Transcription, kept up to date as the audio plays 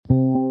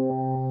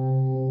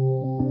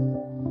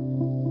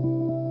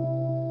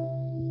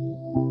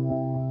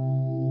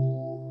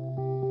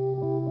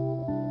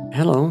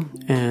Hello,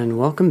 and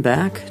welcome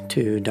back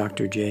to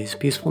Dr. J's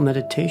Peaceful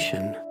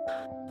Meditation.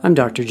 I'm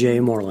Dr.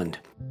 J. Moreland.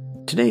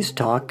 Today's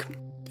talk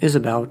is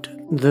about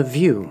the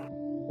view,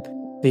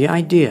 the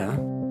idea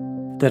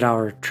that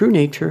our true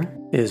nature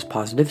is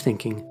positive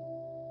thinking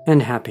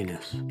and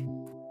happiness.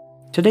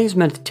 Today's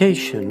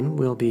meditation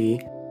will be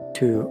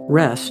to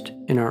rest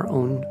in our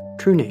own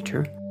true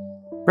nature,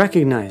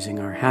 recognizing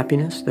our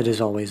happiness that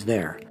is always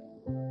there.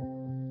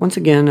 Once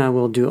again, I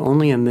will do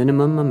only a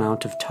minimum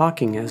amount of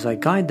talking as I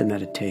guide the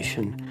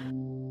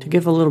meditation to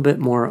give a little bit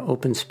more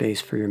open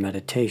space for your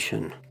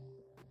meditation.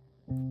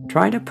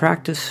 Try to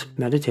practice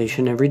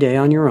meditation every day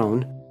on your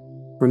own.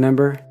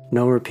 Remember,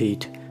 no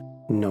repeat,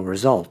 no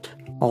result.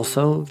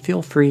 Also,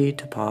 feel free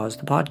to pause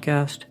the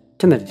podcast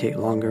to meditate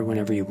longer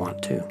whenever you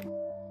want to.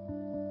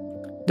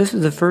 This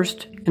is the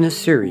first in a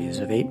series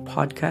of 8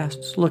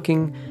 podcasts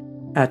looking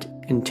at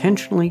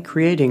intentionally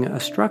creating a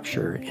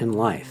structure in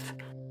life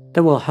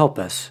that will help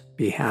us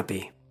be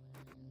happy.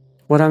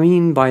 What I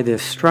mean by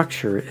this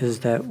structure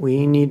is that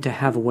we need to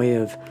have a way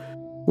of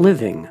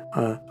living,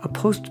 a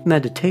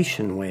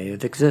post-meditation way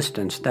of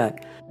existence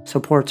that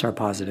supports our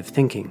positive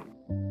thinking.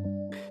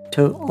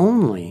 To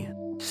only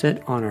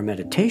sit on our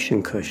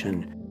meditation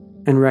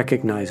cushion and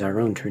recognize our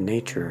own true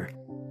nature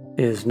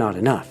is not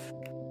enough.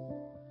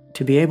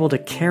 To be able to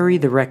carry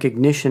the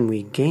recognition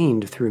we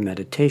gained through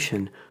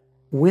meditation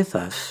with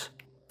us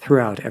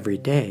throughout every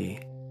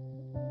day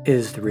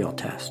is the real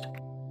test.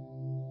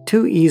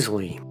 Too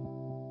easily,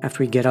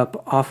 after we get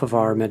up off of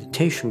our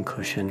meditation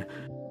cushion,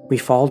 we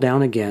fall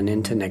down again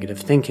into negative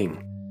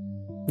thinking.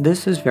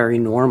 This is very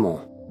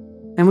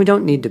normal, and we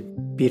don't need to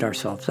beat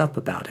ourselves up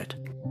about it.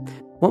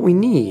 What we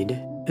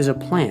need is a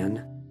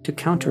plan to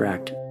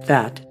counteract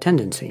that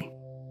tendency.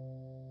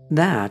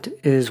 That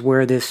is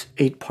where this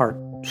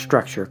 8-part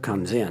structure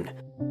comes in.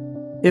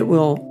 It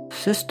will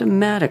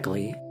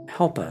systematically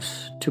help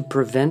us to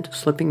prevent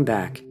slipping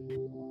back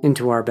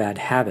into our bad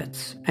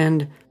habits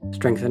and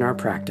strengthen our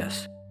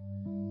practice.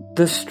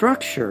 The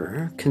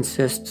structure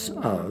consists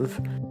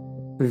of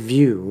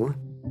view,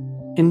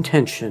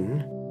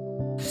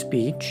 intention,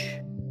 speech,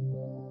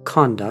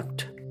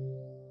 conduct,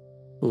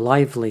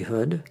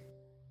 livelihood,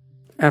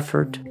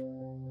 effort,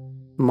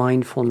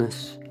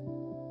 mindfulness,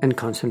 and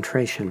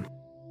concentration.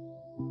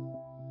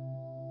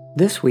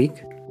 This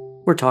week,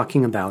 we're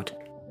talking about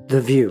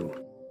the view.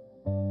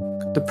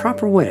 The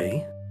proper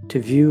way to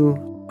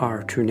view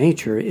our true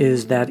nature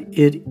is that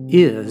it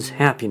is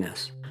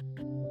happiness.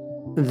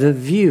 The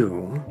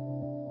view,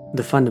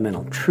 the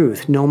fundamental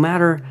truth, no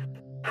matter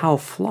how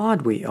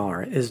flawed we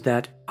are, is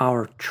that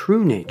our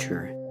true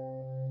nature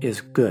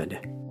is good.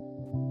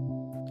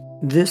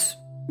 This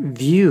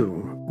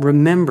view,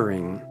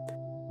 remembering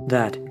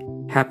that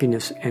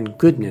happiness and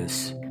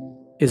goodness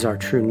is our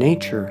true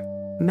nature,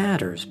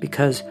 matters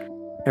because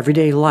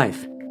everyday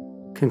life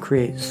can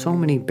create so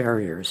many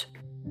barriers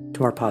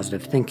to our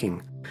positive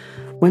thinking.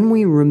 When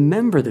we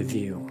remember the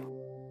view,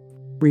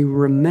 we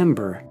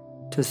remember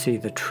to see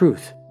the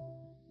truth,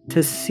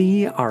 to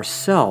see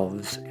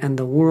ourselves and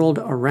the world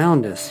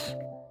around us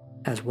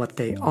as what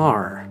they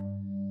are,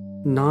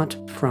 not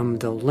from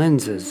the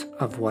lenses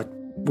of what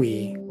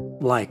we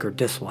like or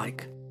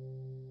dislike.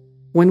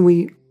 When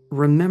we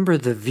remember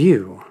the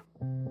view,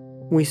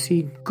 we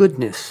see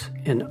goodness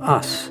in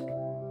us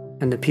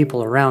and the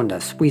people around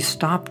us. We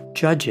stop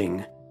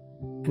judging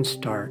and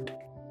start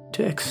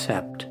to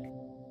accept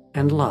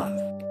and love.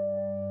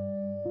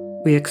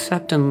 We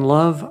accept and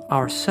love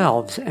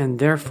ourselves, and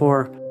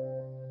therefore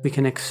we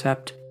can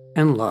accept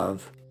and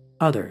love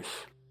others.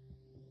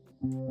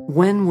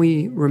 When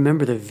we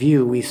remember the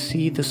view, we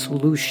see the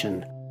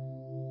solution,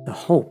 the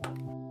hope,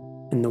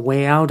 and the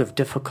way out of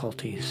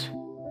difficulties.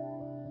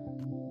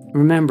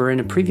 Remember, in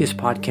a previous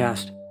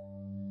podcast,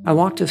 I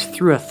walked us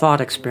through a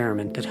thought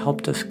experiment that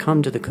helped us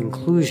come to the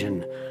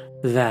conclusion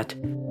that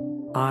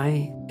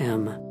I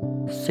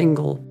am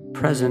single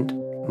present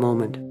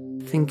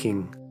moment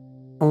thinking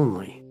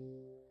only.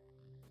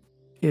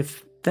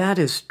 If that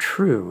is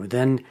true,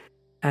 then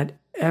at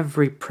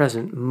every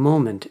present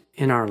moment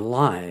in our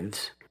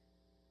lives,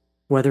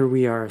 whether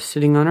we are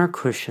sitting on our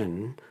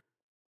cushion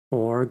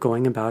or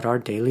going about our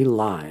daily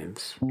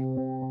lives,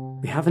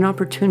 we have an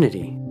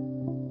opportunity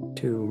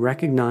to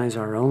recognize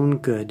our own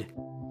good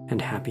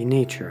and happy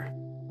nature.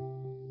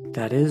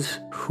 That is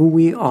who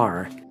we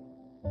are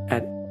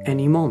at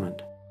any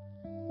moment.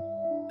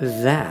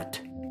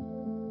 That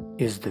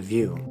is the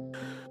view.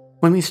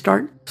 When we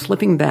start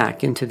slipping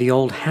back into the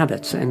old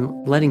habits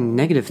and letting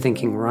negative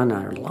thinking run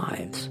our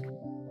lives,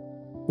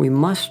 we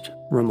must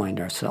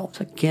remind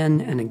ourselves again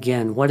and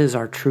again what is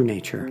our true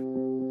nature.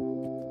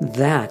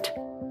 That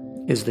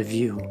is the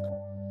view.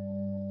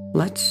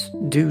 Let's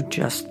do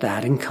just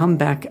that and come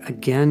back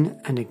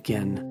again and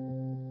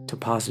again to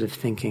positive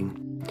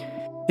thinking.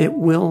 It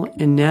will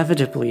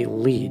inevitably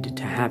lead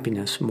to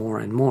happiness more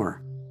and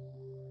more.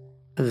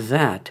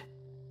 That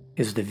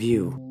is the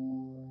view.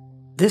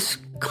 This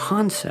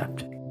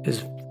concept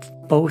is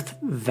both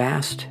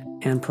vast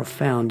and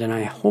profound, and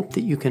I hope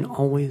that you can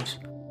always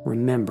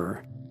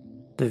remember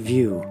the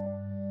view.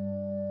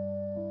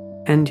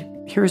 And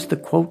Here's the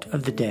quote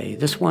of the day.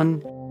 This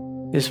one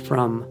is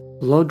from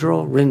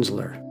Lodro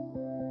Rinzler.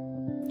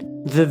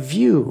 The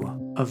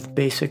view of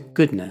basic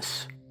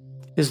goodness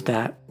is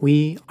that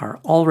we are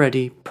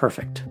already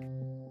perfect.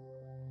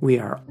 We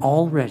are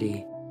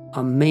already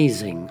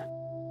amazing,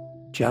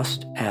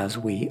 just as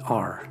we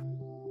are.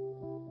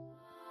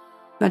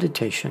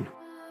 Meditation.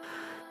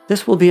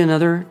 This will be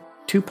another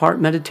 2-part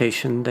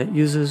meditation that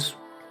uses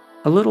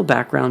a little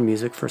background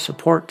music for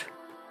support.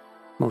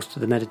 Most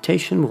of the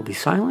meditation will be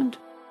silent,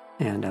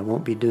 and I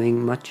won't be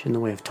doing much in the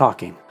way of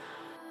talking.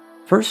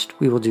 First,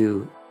 we will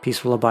do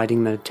peaceful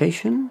abiding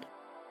meditation,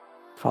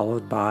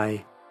 followed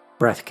by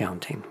breath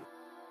counting.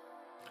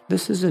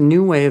 This is a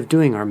new way of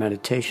doing our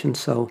meditation,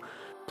 so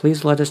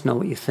please let us know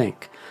what you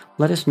think.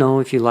 Let us know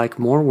if you like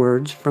more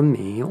words from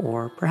me,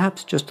 or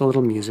perhaps just a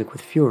little music with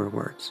fewer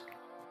words.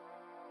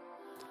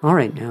 All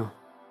right, now,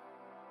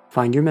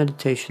 find your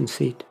meditation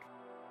seat.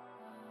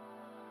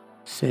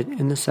 Sit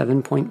in the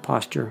 7-point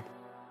posture.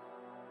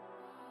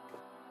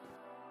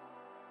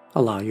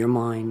 Allow your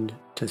mind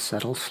to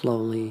settle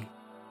slowly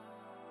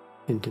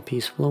into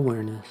peaceful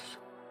awareness.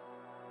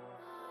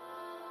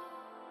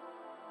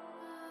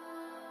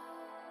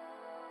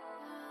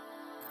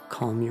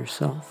 Calm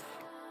yourself.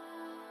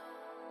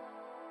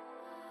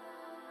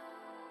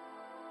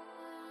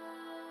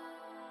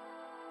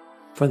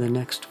 For the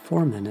next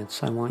 4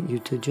 minutes, I want you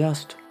to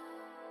just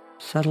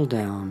settle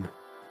down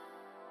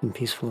in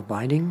peaceful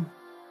abiding.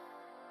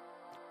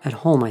 At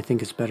home, I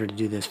think it's better to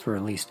do this for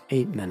at least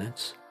 8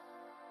 minutes.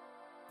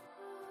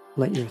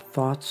 Let your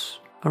thoughts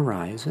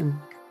arise and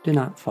do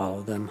not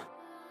follow them.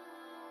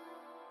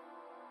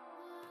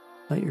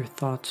 Let your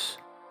thoughts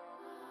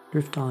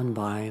drift on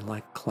by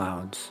like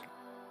clouds.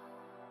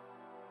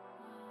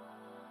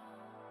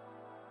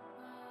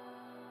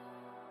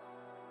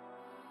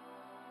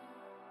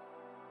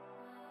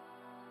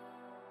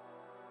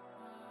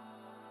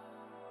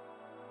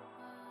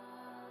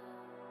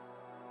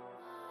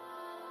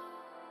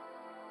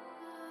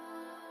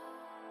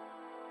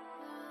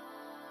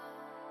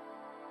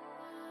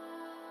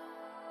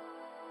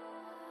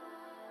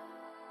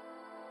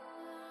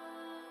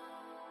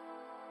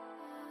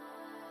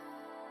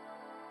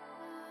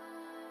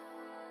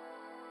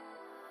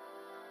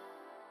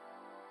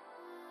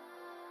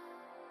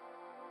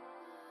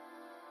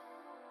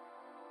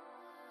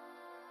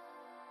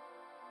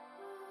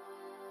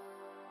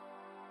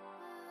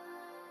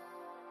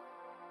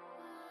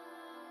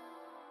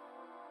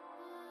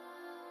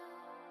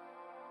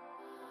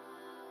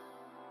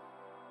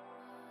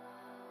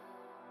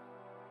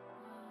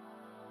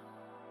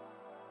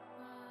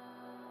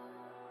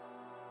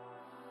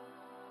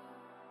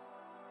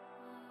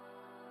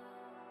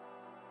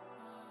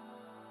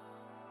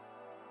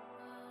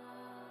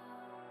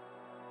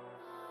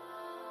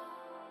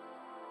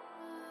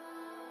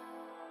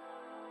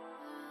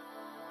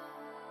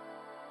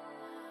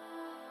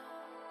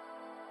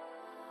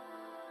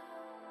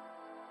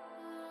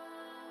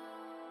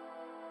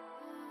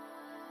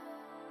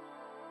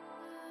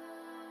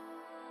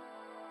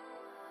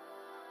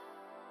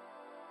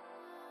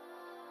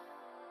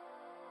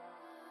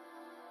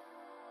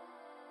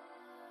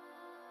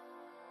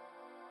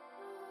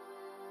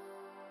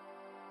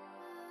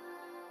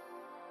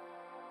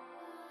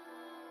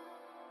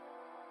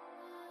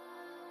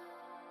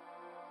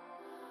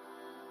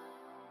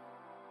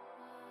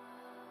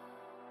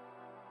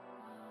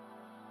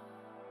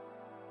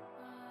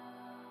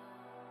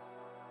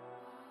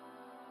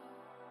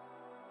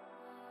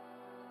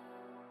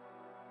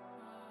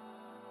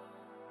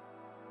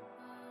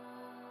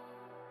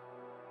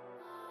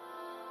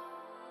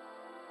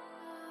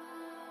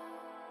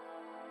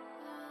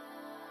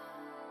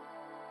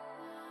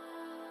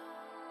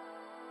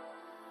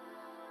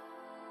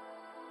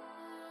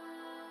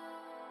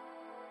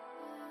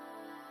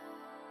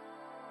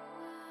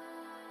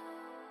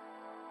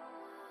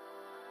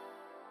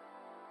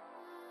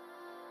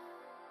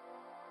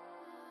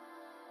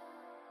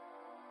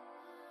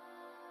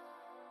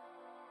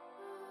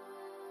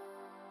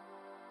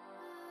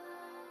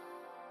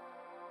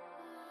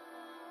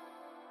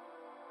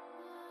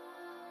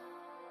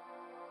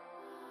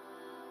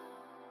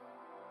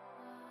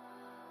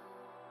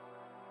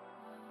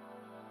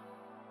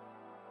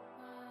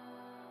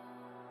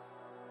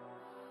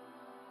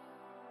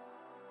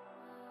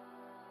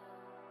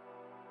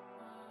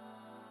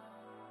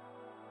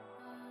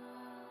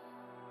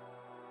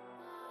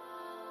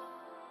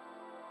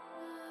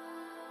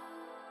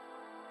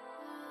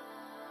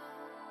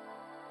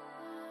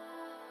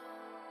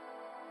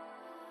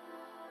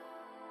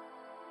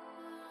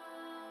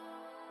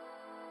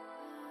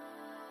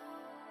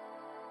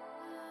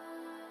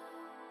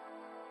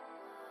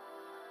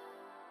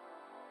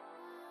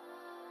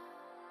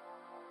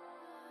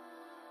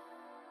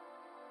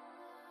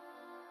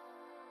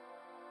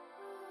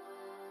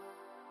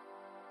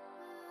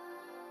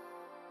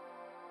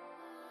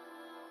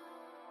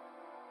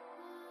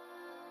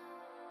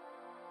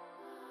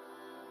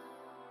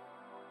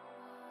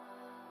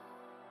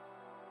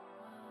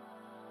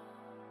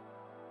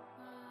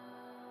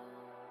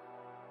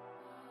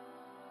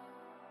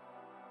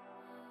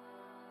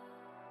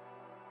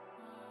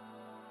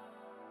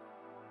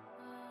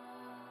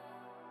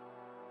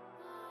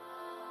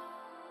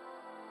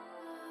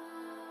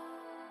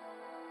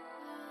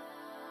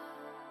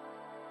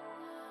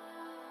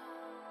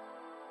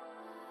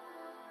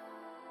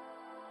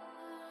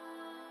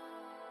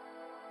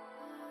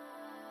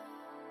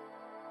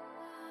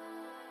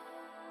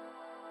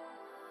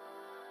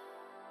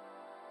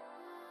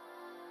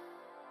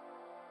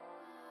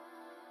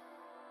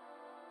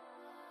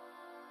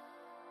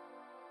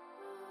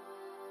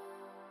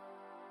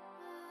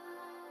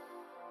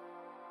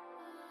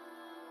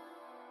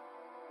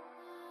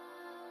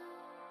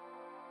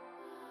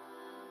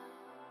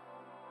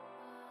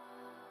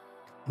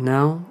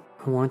 Now,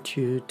 I want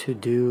you to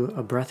do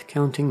a breath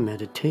counting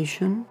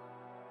meditation.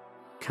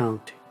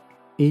 Count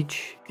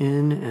each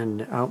in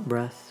and out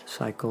breath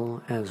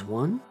cycle as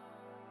one.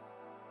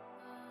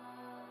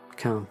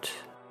 Count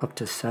up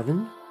to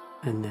 7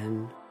 and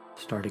then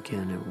start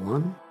again at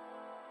 1.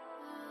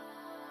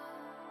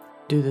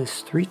 Do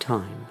this 3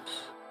 times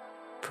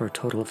for a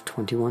total of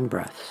 21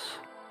 breaths.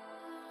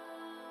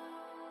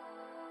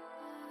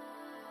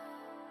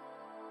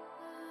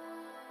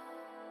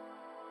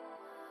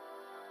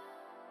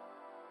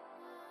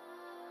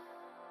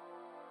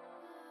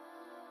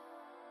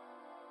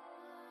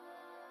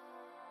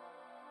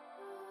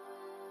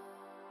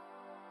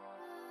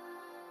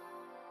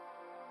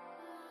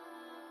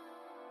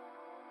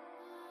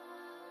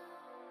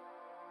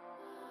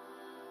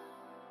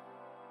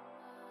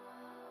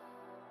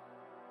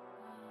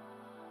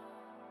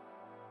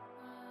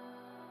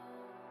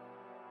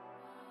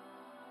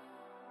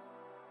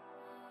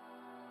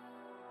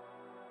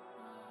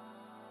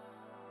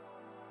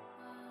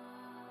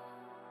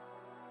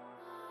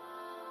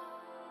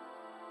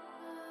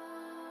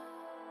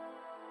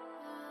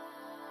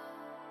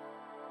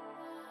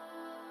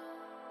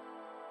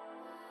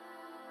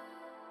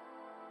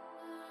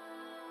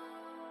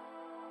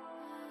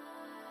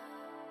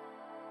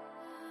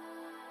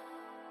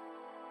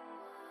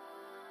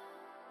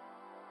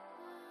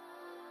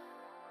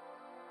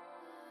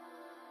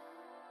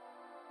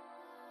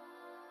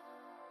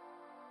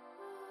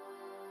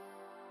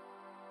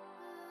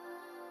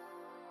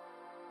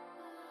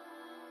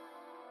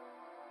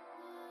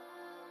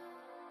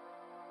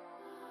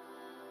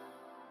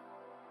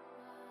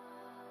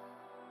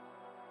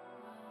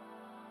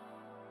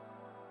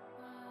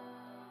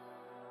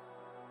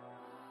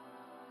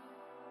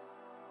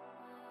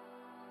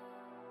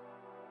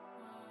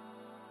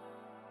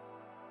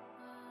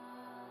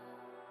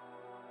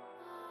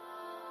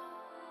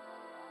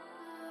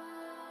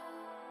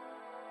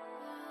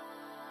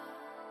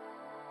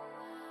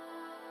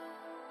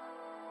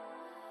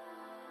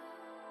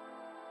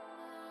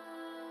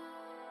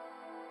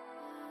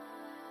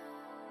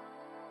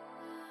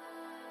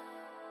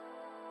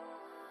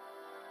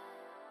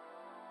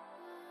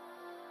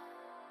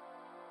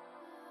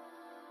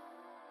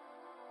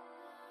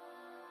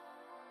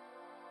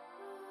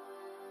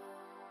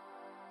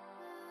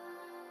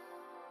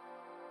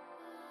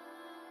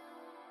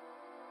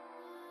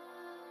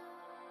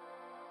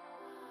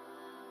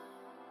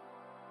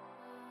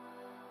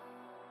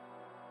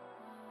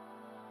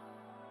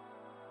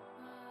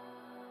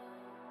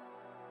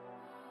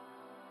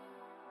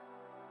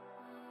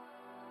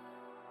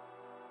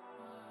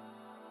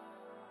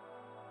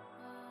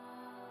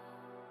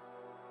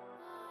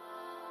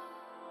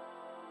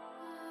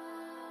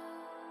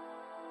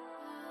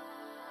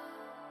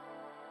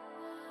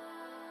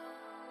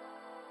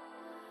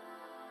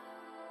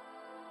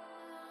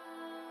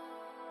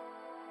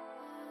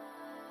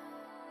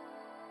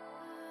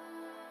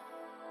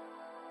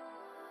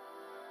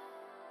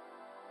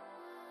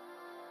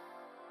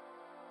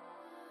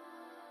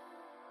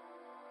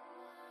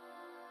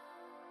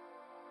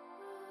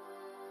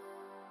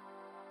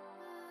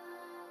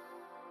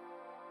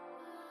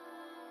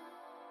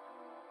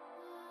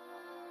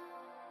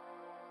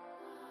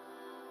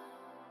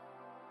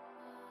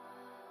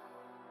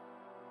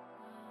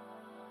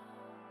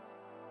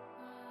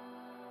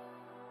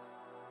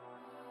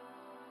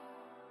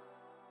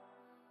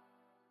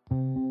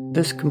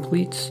 This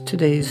completes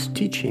today's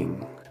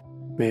teaching.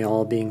 May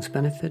all beings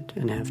benefit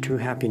and have true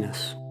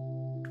happiness.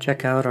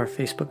 Check out our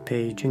Facebook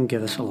page and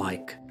give us a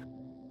like.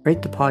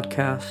 Rate the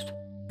podcast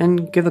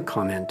and give a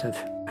comment of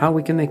how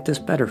we can make this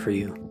better for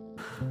you.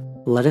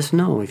 Let us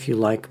know if you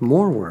like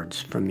more words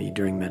from me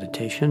during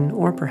meditation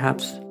or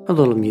perhaps a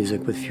little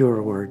music with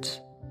fewer words.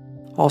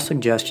 All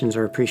suggestions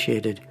are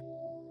appreciated.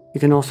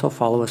 You can also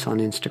follow us on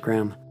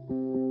Instagram.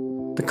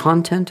 The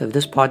content of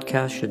this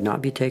podcast should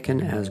not be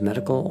taken as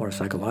medical or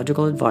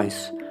psychological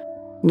advice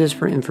and is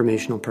for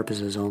informational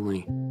purposes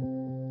only.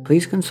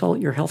 Please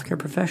consult your healthcare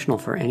professional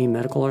for any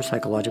medical or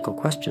psychological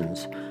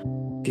questions.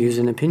 Views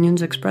and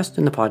opinions expressed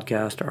in the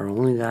podcast are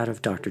only that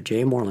of Dr.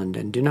 J. Moreland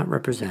and do not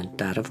represent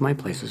that of my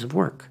places of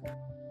work.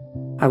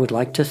 I would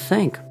like to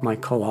thank my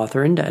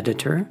co-author and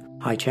editor,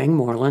 Hai-Cheng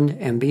Moreland,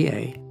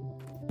 MBA,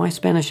 my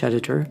Spanish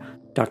editor,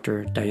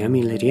 Dr.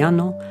 Dayami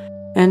Liriano,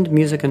 and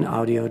music and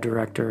audio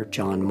director,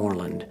 John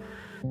Moreland.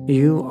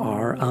 You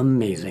are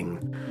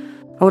amazing.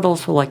 I would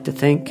also like to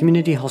thank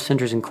Community Health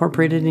Centers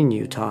Incorporated in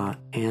Utah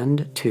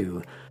and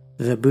to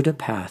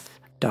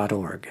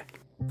thebuddhapath.org.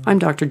 I'm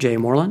Dr. J.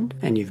 Moreland,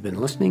 and you've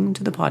been listening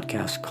to the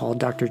podcast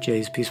called Dr.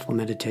 J's Peaceful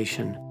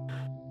Meditation.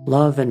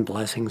 Love and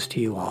blessings to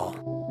you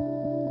all.